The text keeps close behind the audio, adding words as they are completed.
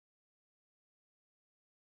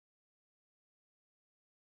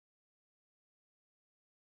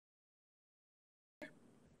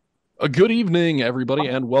Good evening, everybody,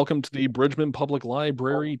 and welcome to the Bridgman Public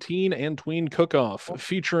Library Teen and Tween Cook-Off,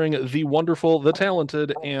 featuring the wonderful, the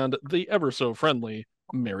talented, and the ever so friendly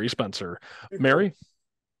Mary Spencer. Mary?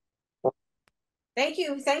 Thank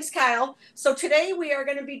you. Thanks, Kyle. So today we are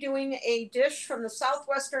going to be doing a dish from the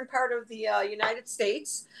southwestern part of the United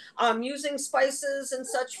States, using spices and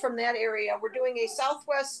such from that area. We're doing a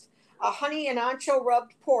southwest honey and ancho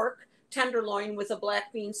rubbed pork tenderloin with a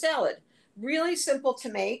black bean salad. Really simple to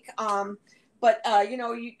make, but a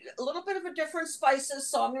little bit of a different spices.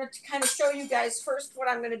 So I'm going to kind of show you guys first. What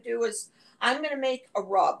I'm going to do is I'm going to make a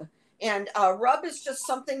rub. And rub is just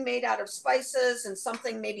something made out of spices and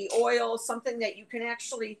something, maybe oil, something that you can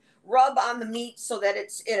actually rub on the meat so that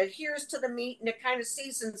it adheres to the meat and it kind of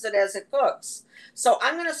seasons it as it cooks. So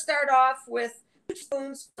I'm going to start off with 2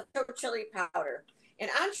 spoons of chili powder. And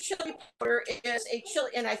on chili powder is a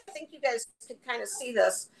chili, and I think you guys can kind of see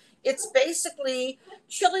this. It's basically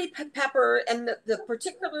chili pepper, and the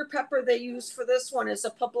particular pepper they use for this one is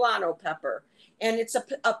a poblano pepper. And it's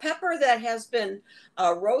a pepper that has been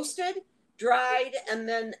roasted, dried, and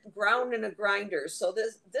then ground in a grinder. So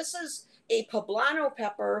this is a poblano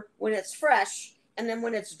pepper when it's fresh, and then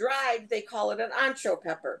when it's dried, they call it an ancho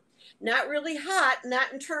pepper. Not really hot,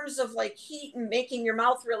 not in terms of like heat and making your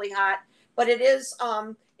mouth really hot, but it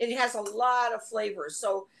has a lot of flavor.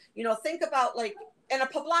 So think about like, and a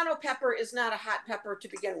poblano pepper is not a hot pepper to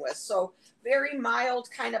begin with. So very mild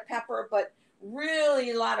kind of pepper, but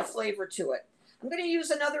really a lot of flavor to it. I'm going to use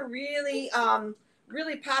another really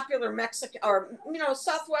popular Mexican or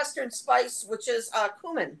southwestern spice, which is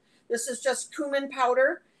cumin. This is just cumin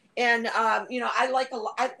powder, and I like a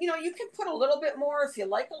lot. You can put a little bit more if you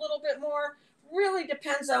like a little bit more. Really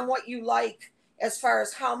depends on what you like as far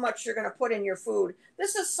as how much you're going to put in your food.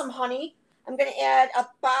 This is some honey. I'm going to add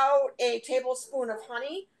about a tablespoon of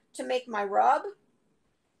honey to make my rub.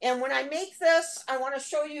 And when I make this, I want to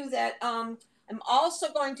show you that I'm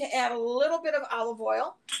also going to add a little bit of olive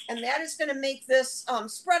oil, and that is going to make this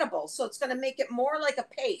spreadable. So it's going to make it more like a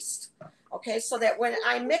paste. Okay, so that when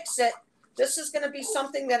I mix it, this is going to be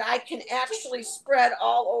something that I can actually spread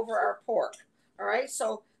all over our pork. All right,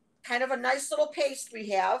 so kind of a nice little paste we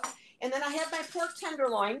have. And then I have my pork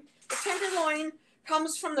tenderloin. The tenderloin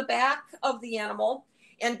comes from the back of the animal.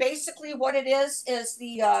 And basically what it is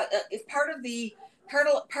the part of the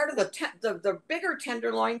bigger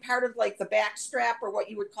tenderloin, part of like the back strap or what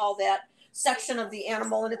you would call that section of the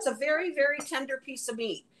animal. And it's a very, very tender piece of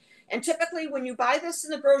meat. And typically when you buy this in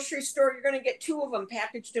the grocery store, you're going to get 2 of them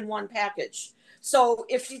packaged in one package. So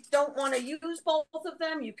if you don't want to use both of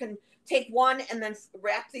them, you can take one and then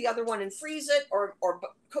wrap the other one and freeze it, or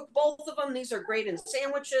cook both of them. These are great in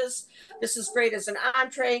sandwiches. This is great as an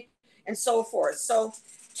entree and so forth. So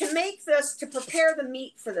to make this, to prepare the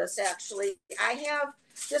meat for this, actually,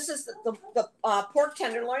 this is the pork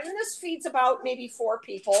tenderloin, and this feeds about maybe 4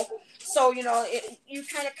 people. So, you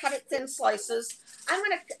kind of cut it thin slices. I'm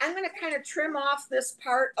gonna kind of trim off this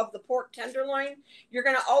part of the pork tenderloin. You're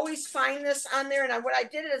gonna always find this on there. And what I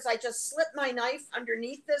did is I just slipped my knife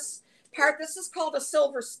underneath this part. This is called a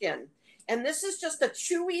silver skin. And this is just a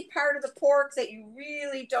chewy part of the pork that you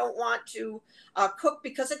really don't want to cook,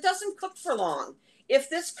 because it doesn't cook for long. If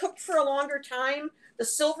this cooked for a longer time, the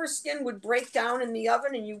silver skin would break down in the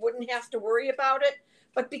oven and you wouldn't have to worry about it.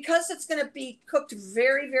 But because it's going to be cooked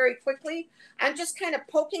very, very quickly, I'm just kind of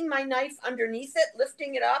poking my knife underneath it,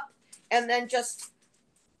 lifting it up, and then just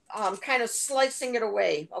kind of slicing it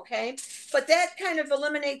away, okay? But that kind of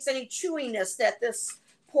eliminates any chewiness that this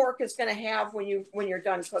pork is going to have when you're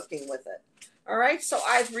done cooking with it. All right, so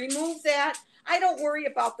I've removed that. I don't worry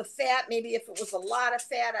about the fat. Maybe if it was a lot of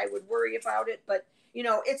fat, I would worry about it, but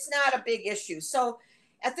it's not a big issue. So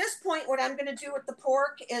at this point, what I'm going to do with the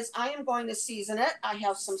pork is I am going to season it. I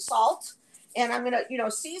have some salt, and I'm going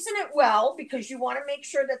to, season it well, because you want to make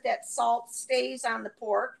sure that that salt stays on the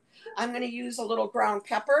pork. I'm going to use a little ground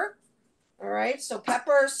pepper. All right, so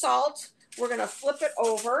pepper, salt. We're going to flip it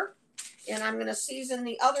over, and I'm going to season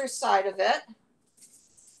the other side of it.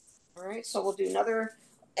 All right, so we'll do another.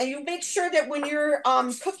 And you make sure that when you're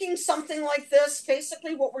cooking something like this,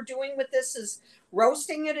 basically what we're doing with this is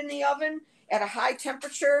roasting it in the oven at a high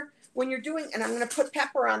temperature. When you're doing, and I'm going to put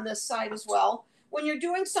pepper on this side as well. When you're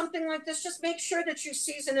doing something like this, just make sure that you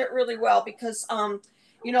season it really well, because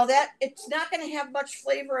that it's not going to have much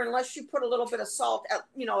flavor unless you put a little bit of salt,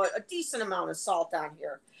 a decent amount of salt on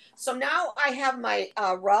here. So now I have my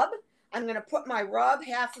rub. I'm going to put my rub,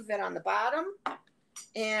 half of it on the bottom,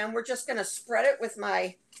 and we're just going to spread it with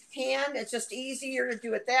my hand. It's just easier to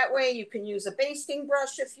do it that way. You can use a basting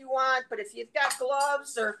brush if you want, but if you've got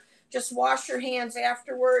gloves, or just wash your hands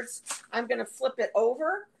afterwards, I'm going to flip it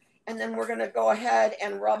over, And then we're going to go ahead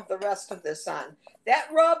and rub the rest of this on. That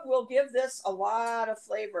rub will give this a lot of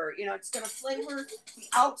flavor. You know, it's going to flavor the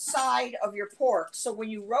outside of your pork. So when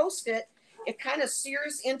you roast it, it kind of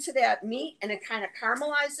sears into that meat and it kind of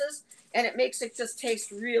caramelizes and it makes it just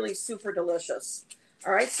taste really super delicious.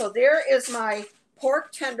 All right, so there is my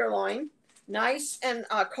pork tenderloin, nice and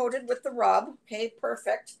coated with the rub. Okay,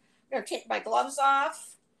 perfect. I'm going to take my gloves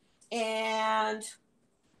off and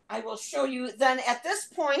I will show you then at this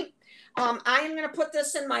point. I am going to put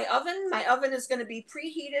this in my oven. My oven is going to be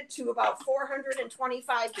preheated to about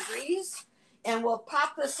 425 degrees. And we'll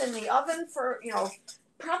pop this in the oven for, you know,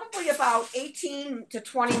 probably about 18 to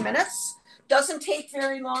 20 minutes. Doesn't take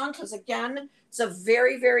very long because, again, it's a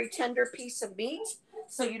very, very tender piece of meat.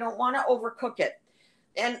 So you don't want to overcook it.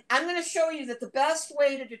 And I'm going to show you that the best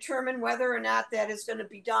way to determine whether or not that is going to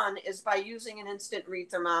be done is by using an instant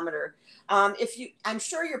read thermometer. I'm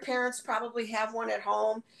sure your parents probably have one at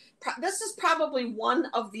home. This is probably one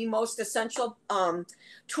of the most essential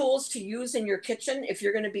tools to use in your kitchen if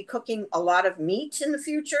you're going to be cooking a lot of meat in the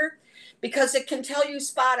future, because it can tell you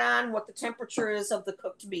spot on what the temperature is of the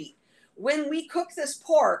cooked meat. When we cook this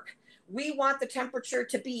pork, we want the temperature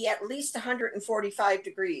to be at least 145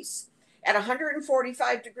 degrees. At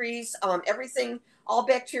 145 degrees, everything, all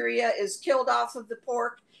bacteria is killed off of the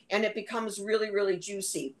pork and it becomes really, really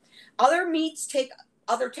juicy. Other meats take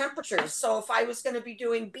other temperatures. So if I was going to be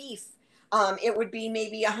doing beef, it would be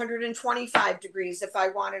maybe 125 degrees if I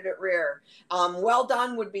wanted it rare. Well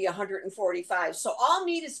done would be 145. So all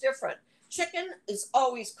meat is different. Chicken is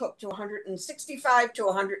always cooked to 165 to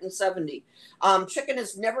 170. Chicken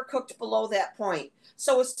is never cooked below that point.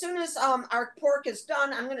 So as soon as our pork is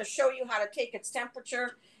done, I'm going to show you how to take its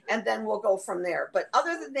temperature, and then we'll go from there. But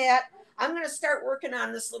other than that, I'm going to start working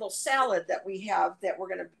on this little salad that we have that we're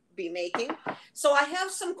going to be making. So I have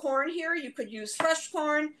some corn here. You could use fresh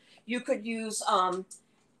corn. You could use, corn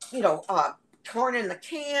in the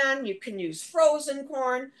can. You can use frozen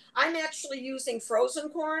corn. I'm actually using frozen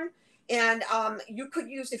corn. And you could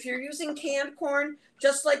use, if you're using canned corn,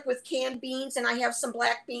 just like with canned beans, and I have some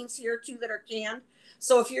black beans here too that are canned.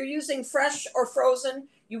 So if you're using fresh or frozen,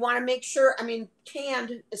 you want to make sure,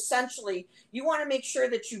 canned, essentially, you want to make sure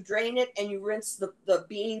that you drain it and you rinse the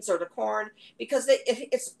beans or the corn, because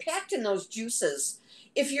it's packed in those juices.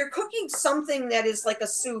 If you're cooking something that is like a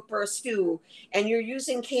soup or a stew and you're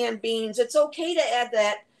using canned beans, it's okay to add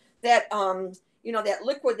that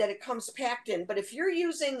liquid that it comes packed in. But if you're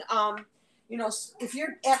using, if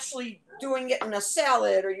you're actually doing it in a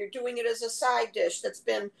salad or you're doing it as a side dish that's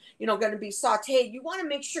been, going to be sauteed, you want to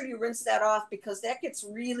make sure you rinse that off, because that gets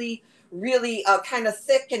really, really kind of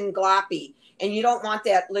thick and gloppy. And you don't want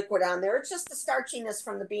that liquid on there. It's just the starchiness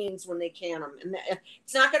from the beans when they can them. And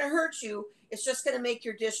it's not going to hurt you. It's just going to make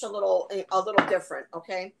your dish a little different,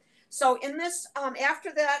 okay? So in this,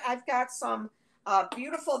 after that, I've got some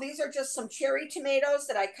beautiful, these are just some cherry tomatoes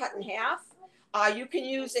that I cut in half. You can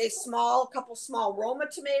use a couple small Roma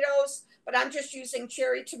tomatoes, but I'm just using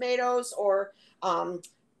cherry tomatoes or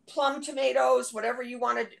plum tomatoes, whatever you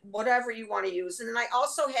want to use. And then I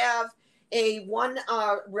also have one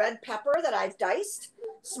red pepper that I've diced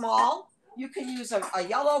small. You can use a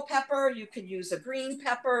yellow pepper. You can use a green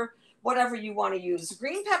pepper, whatever you want to use.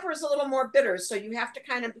 Green pepper is a little more bitter, so you have to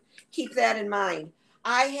kind of keep that in mind.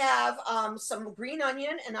 I have some green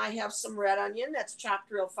onion and I have some red onion that's chopped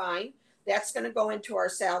real fine. That's going to go into our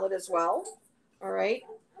salad as well. All right.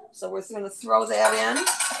 So we're going to throw that in.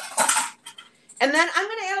 And then I'm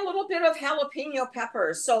going to add a little bit of jalapeno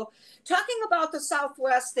peppers. So talking about the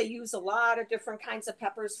Southwest, they use a lot of different kinds of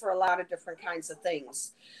peppers for a lot of different kinds of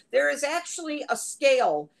things. There is actually a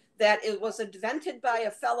scale that it was invented by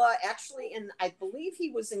a fella actually I believe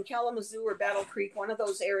he was in Kalamazoo or Battle Creek, one of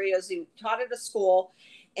those areas. He taught at a school.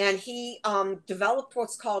 And he developed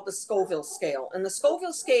what's called the Scoville scale. And the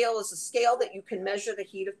Scoville scale is a scale that you can measure the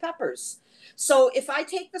heat of peppers. So if I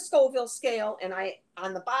take the Scoville scale and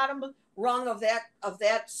on the bottom rung of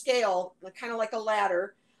that scale, kind of like a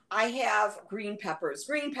ladder, I have green peppers,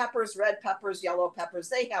 red peppers, yellow peppers.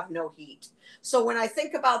 They have no heat. So when I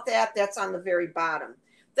think about that, that's on the very bottom.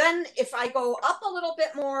 Then if I go up a little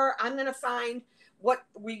bit more, I'm going to find what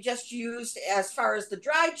we just used as far as the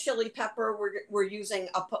dried chili pepper. We use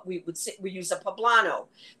a poblano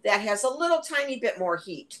that has a little tiny bit more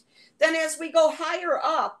heat. Then as we go higher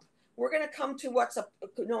up, we're going to come to what's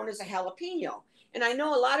known as a jalapeno. And I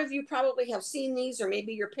know a lot of you probably have seen these, or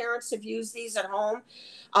maybe your parents have used these at home.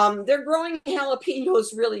 They're growing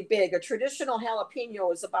jalapenos really big. A traditional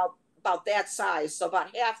jalapeno is about about that size, so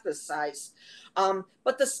about half this size.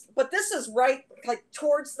 But this is right like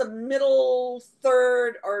towards the middle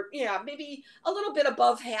third, or yeah, maybe a little bit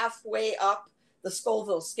above halfway up the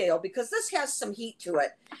Scoville scale, because this has some heat to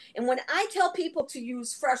it. And when I tell people to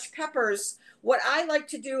use fresh peppers, what I like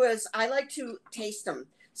to do is I like to taste them.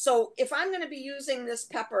 So if I'm going to be using this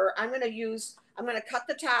pepper, I'm going to cut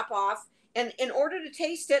the top off. And in order to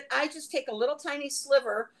taste it, I just take a little tiny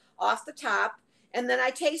sliver off the top, and then I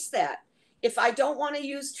taste that. If I don't want to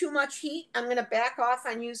use too much heat, I'm going to back off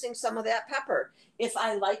on using some of that pepper. If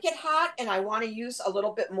I like it hot and I want to use a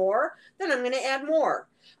little bit more, then I'm going to add more.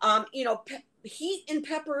 Heat in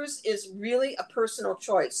peppers is really a personal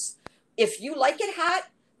choice. If you like it hot,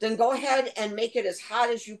 then go ahead and make it as hot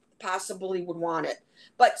as you possibly would want it.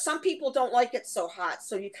 But some people don't like it so hot,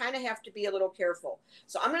 so you kind of have to be a little careful.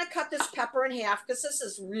 So I'm going to cut this pepper in half because this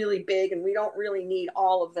is really big and we don't really need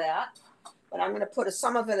all of that. But I'm going to put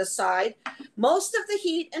some of it aside. Most of the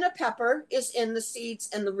heat in a pepper is in the seeds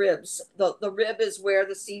and the ribs. The rib is where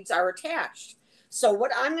the seeds are attached. So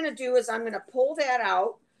what I'm going to do is I'm going to pull that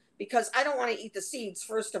out, because I don't want to eat the seeds,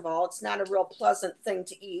 first of all. It's not a real pleasant thing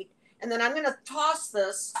to eat. And then I'm going to toss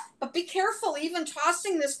this. But be careful, even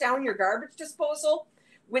tossing this down your garbage disposal.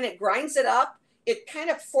 When it grinds it up, it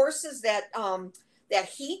kind of forces that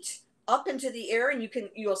heat up into the air, and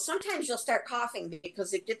sometimes you'll start coughing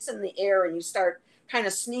because it gets in the air and you start kind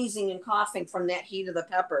of sneezing and coughing from that heat of the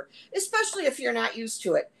pepper, especially if you're not used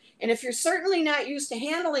to it. And if you're certainly not used to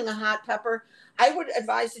handling a hot pepper, I would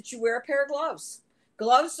advise that you wear a pair of gloves.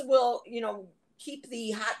 Gloves will, keep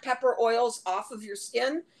the hot pepper oils off of your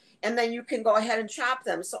skin, and then you can go ahead and chop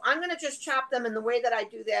them. So I'm going to just chop them, and the way that I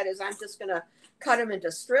do that is I'm just going to cut them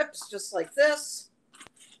into strips just like this.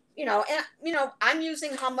 I'm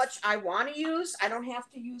using how much I want to use. I don't have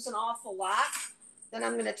to use an awful lot. Then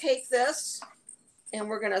I'm going to take this and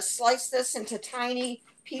we're going to slice this into tiny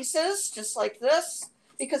pieces just like this,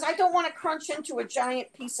 because I don't want to crunch into a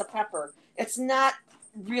giant piece of pepper. It's not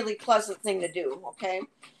really pleasant thing to do, okay?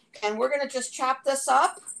 And we're going to just chop this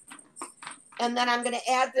up, and then I'm going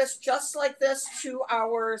to add this just like this to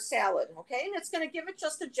our salad, okay? And it's going to give it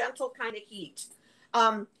just a gentle kind of heat.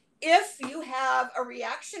 If you have a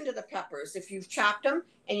reaction to the peppers, if you've chopped them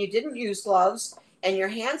and you didn't use gloves and your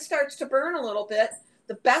hand starts to burn a little bit,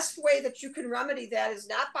 the best way that you can remedy that is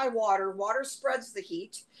not by water. Water spreads the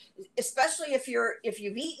heat, especially if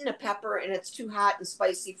you've eaten a pepper and it's too hot and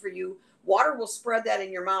spicy for you. Water will spread that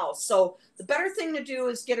in your mouth. So the better thing to do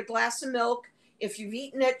is get a glass of milk. If you've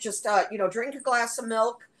eaten it, just drink a glass of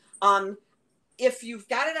milk. If you've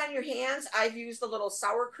got it on your hands, I've used a little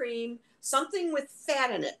sour cream, something with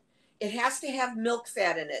fat in it. It has to have milk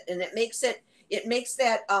fat in it, and it makes that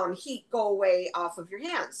heat go away off of your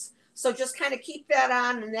hands. So just kind of keep that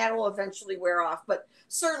on, and that will eventually wear off. But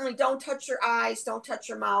certainly don't touch your eyes, don't touch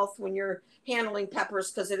your mouth when you're handling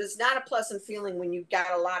peppers, because it is not a pleasant feeling when you've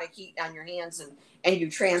got a lot of heat on your hands and you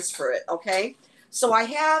transfer it, okay? So I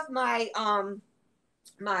have my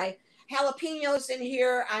my jalapenos in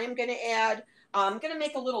here. I'm going to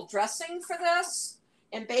make a little dressing for this.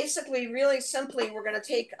 And basically, really simply, we're going to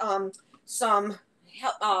take some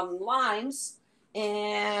limes,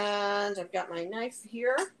 and I've got my knife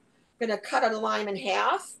here. I'm going to cut a lime in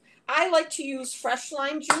half. I like to use fresh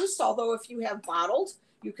lime juice, although if you have bottled,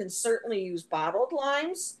 you can certainly use bottled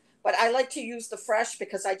limes. But I like to use the fresh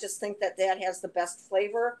because I just think that has the best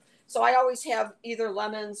flavor. So I always have either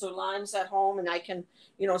lemons or limes at home, and I can,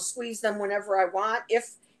 squeeze them whenever I want.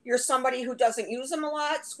 If you're somebody who doesn't use them a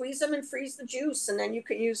lot, squeeze them and freeze the juice, and then you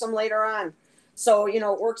can use them later on. So, it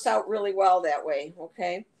works out really well that way,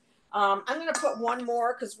 okay? I'm going to put one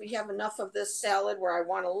more because we have enough of this salad where I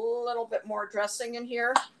want a little bit more dressing in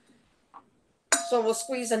here. So we'll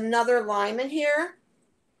squeeze another lime in here.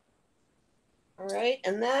 All right,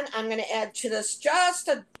 and then I'm going to add to this just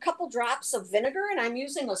a couple drops of vinegar, and I'm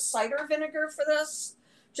using a cider vinegar for this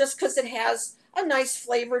just because it has a nice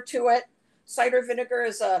flavor to it. Cider vinegar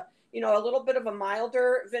is a little bit of a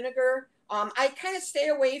milder vinegar. I kind of stay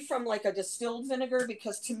away from like a distilled vinegar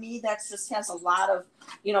because to me that just has a lot of,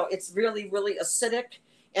 it's really, really acidic,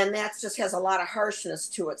 and that just has a lot of harshness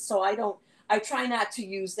to it. So I try not to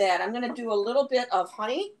use that. I'm going to do a little bit of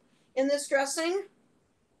honey in this dressing.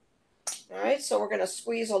 All right, so we're going to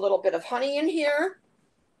squeeze a little bit of honey in here,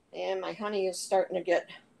 and my honey is starting to get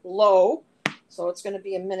low, so it's going to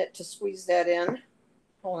be a minute to squeeze that in.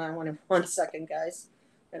 Hold on one second, guys.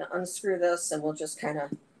 I'm going to unscrew this, and we'll just kind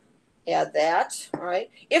of add that. All right.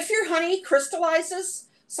 If your honey crystallizes,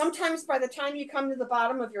 sometimes by the time you come to the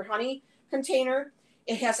bottom of your honey container,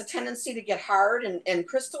 it has a tendency to get hard and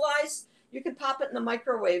crystallize. you can pop it in the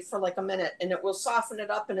microwave for like a minute, and it will soften it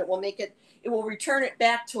up, and it will return it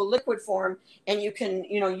back to a liquid form, and you can,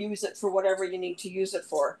 use it for whatever you need to use it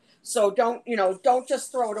for. So don't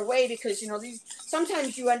just throw it away, because,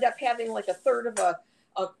 sometimes you end up having like a third of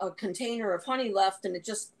a container of honey left, and it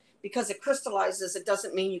just, because it crystallizes, it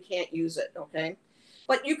doesn't mean you can't use it. Okay.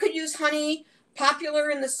 But you could use honey. Popular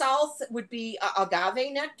in the South would be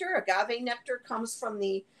agave nectar. Agave nectar comes from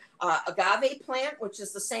the agave plant, which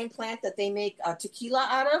is the same plant that they make tequila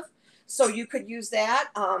out of. So you could use that,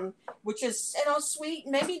 which is, sweet,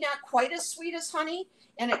 maybe not quite as sweet as honey.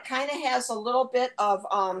 And it kind of has a little bit of,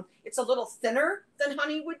 it's a little thinner than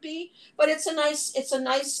honey would be, but it's a nice,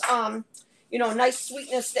 nice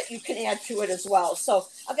sweetness that you can add to it as well. So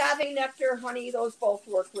agave nectar, honey, those both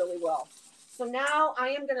work really well. So now I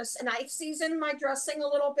am going to, and I season my dressing a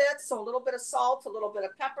little bit. So a little bit of salt, a little bit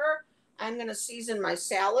of pepper. I'm going to season my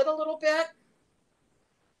salad a little bit.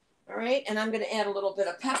 All right. And I'm going to add a little bit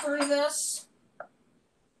of pepper to this.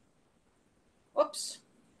 Whoops.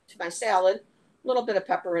 To my salad. A little bit of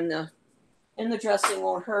pepper in the dressing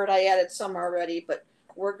won't hurt. I added some already, but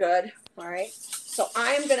we're good. All right. So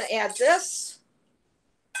I am going to add this,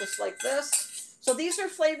 just like this. So these are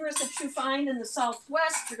flavors that you find in the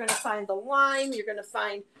Southwest. You're going to find the lime. You're going to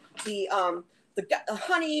find the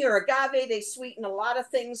honey or agave. They sweeten a lot of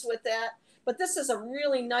things with that. But this is a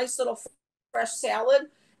really nice little fresh salad.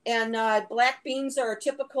 And black beans are a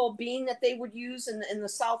typical bean that they would use in the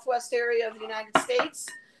Southwest area of the United States.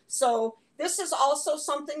 So this is also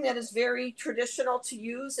something that is very traditional to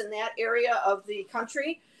use in that area of the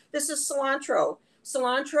country. This is cilantro.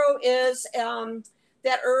 Cilantro is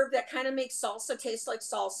that herb that kind of makes salsa taste like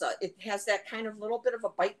salsa. It has that kind of little bit of a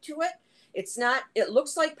bite to it. It's not, it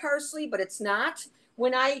looks like parsley, but it's not.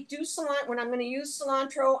 When I do cilantro, when I'm going to use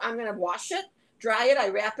cilantro, I'm going to wash it, dry it. I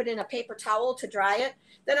wrap it in a paper towel to dry it.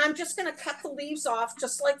 Then I'm just going to cut the leaves off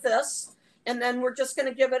just like this. And then we're just going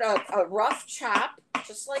to give it a rough chop,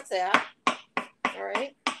 just like that. All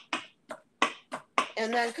right.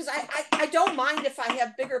 And then, because I don't mind if I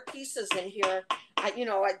have bigger pieces in here.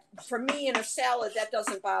 For me in a salad, that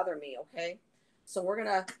doesn't bother me, okay? So we're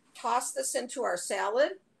going to toss this into our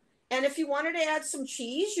salad. And if you wanted to add some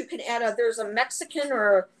cheese, you can add there's a Mexican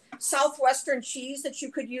or Southwestern cheese that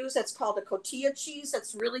you could use. That's called a cotija cheese.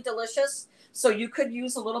 That's really delicious. So you could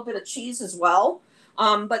use a little bit of cheese as well.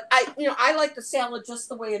 But I like the salad just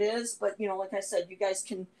the way it is. But, like I said, you guys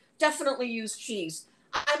can definitely use cheese.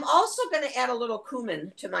 I'm also going to add a little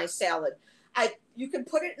cumin to my salad. You can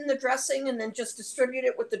put it in the dressing and then just distribute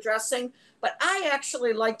it with the dressing. But I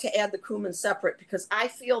actually like to add the cumin separate, because I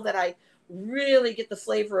feel that I really get the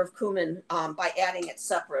flavor of cumin by adding it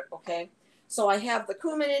separate. Okay. So I have the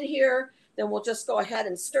cumin in here. Then we'll just go ahead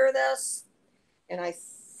and stir this. And I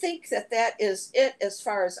think that is it as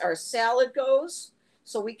far as our salad goes.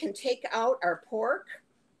 So we can take out our pork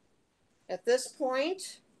at this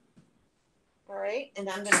point. All right. And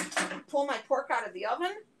I'm going to pull my pork out of the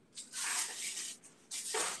oven.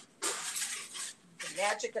 The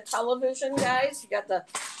magic of television, guys. You got the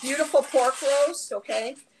beautiful pork roast.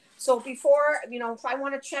 Okay. So before, if I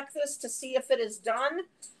want to check this to see if it is done,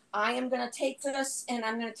 I am going to take this and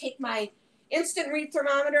I'm going to take my instant read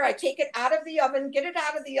thermometer. I take it out of the oven, get it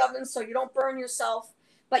out of the oven so you don't burn yourself.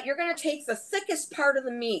 But you're going to take the thickest part of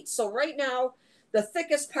the meat. So right now, the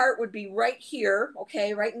thickest part would be right here,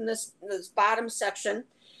 okay, right in this bottom section.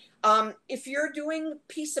 If you're doing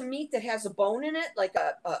a piece of meat that has a bone in it, like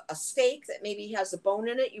a steak that maybe has a bone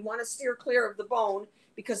in it, you want to steer clear of the bone,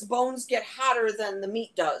 because bones get hotter than the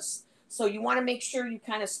meat does. So you want to make sure you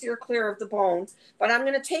kind of steer clear of the bone. But I'm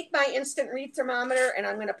going to take my instant read thermometer and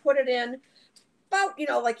I'm going to put it in about,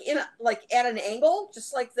 like at an angle,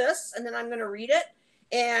 just like this. And then I'm going to read it.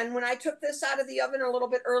 And when I took this out of the oven a little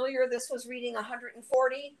bit earlier, this was reading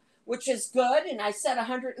 140, which is good. And I said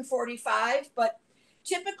 145. But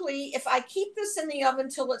typically, if I keep this in the oven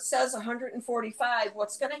till it says 145,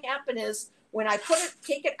 what's going to happen is when I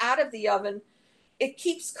take it out of the oven, it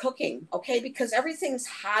keeps cooking, okay? Because everything's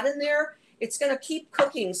hot in there, it's going to keep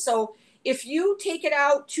cooking. So if you take it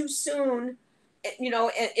out too soon,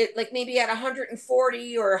 it like maybe at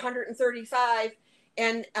 140 or 135,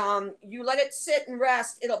 and you let it sit and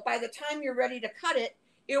rest, by the time you're ready to cut it,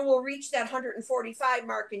 it will reach that 145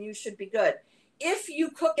 mark and you should be good. If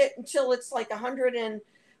you cook it until it's like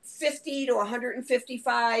 150 to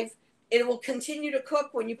 155, it will continue to cook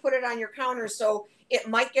when you put it on your counter. So it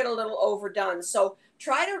might get a little overdone. So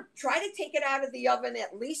try to take it out of the oven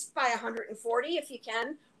at least by 140 if you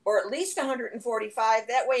can, or at least 145.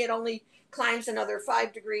 That way it only climbs another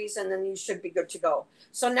 5 degrees and then you should be good to go.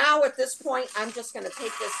 So now at this point, I'm just going to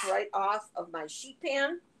take this right off of my sheet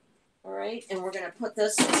pan. All right, and we're going to put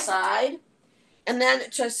this aside. And then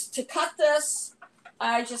just to cut this,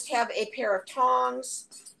 I just have a pair of tongs,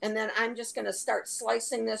 and then I'm just going to start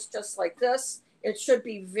slicing this just like this. It should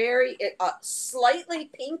be very slightly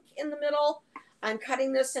pink in the middle. I'm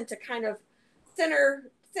cutting this into kind of thinner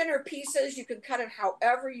pieces. You can cut it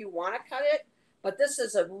however you want to cut it, but this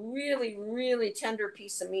is a really, really tender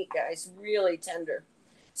piece of meat, guys, really tender.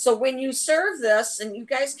 So when you serve this, and you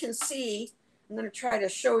guys can see, I'm going to try to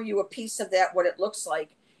show you a piece of that, what it looks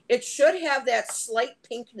like. It should have that slight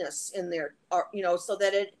pinkness in there, so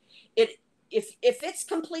that if it's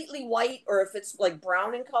completely white or if it's like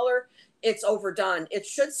brown in color, it's overdone. It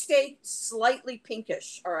should stay slightly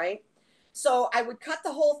pinkish, all right? So I would cut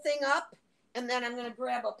the whole thing up, and then I'm going to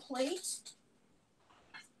grab a plate,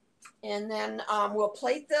 and then we'll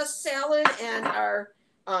plate this salad and our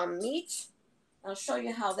meat. I'll show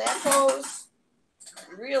you how that goes.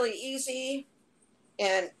 Really easy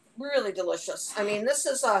and really delicious. I mean, this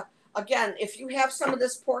is again, if you have some of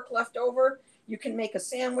this pork left over, you can make a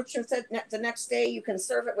sandwich with it the next day. You can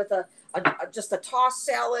serve it with just a tossed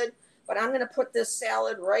salad. But I'm going to put this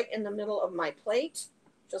salad right in the middle of my plate,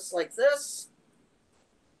 just like this.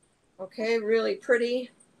 Okay, really pretty.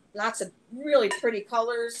 Lots of really pretty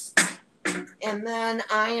colors. And then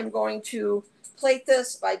I am going to plate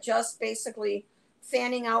this by just basically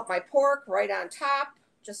fanning out my pork right on top,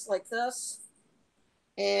 just like this.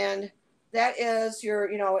 And that is your,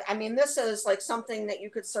 I mean, this is like something that you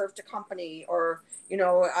could serve to company or,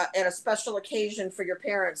 at a special occasion for your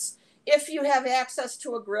parents. If you have access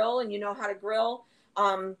to a grill and you know how to grill,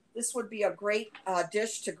 this would be a great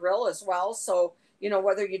dish to grill as well. So,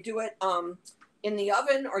 whether you do it in the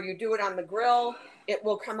oven or you do it on the grill, it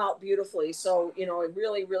will come out beautifully. So, a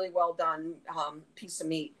really, really well done piece of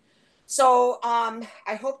meat. So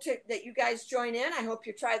I hope that you guys join in. I hope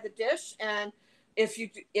you try the dish. And if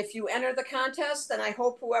you enter the contest, then I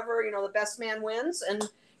hope whoever, the best man wins. And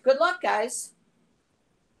good luck, guys.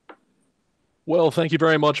 Well, thank you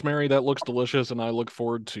very much, Mary. That looks delicious, and I look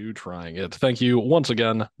forward to trying it. Thank you once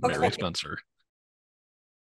again, Mary Spencer.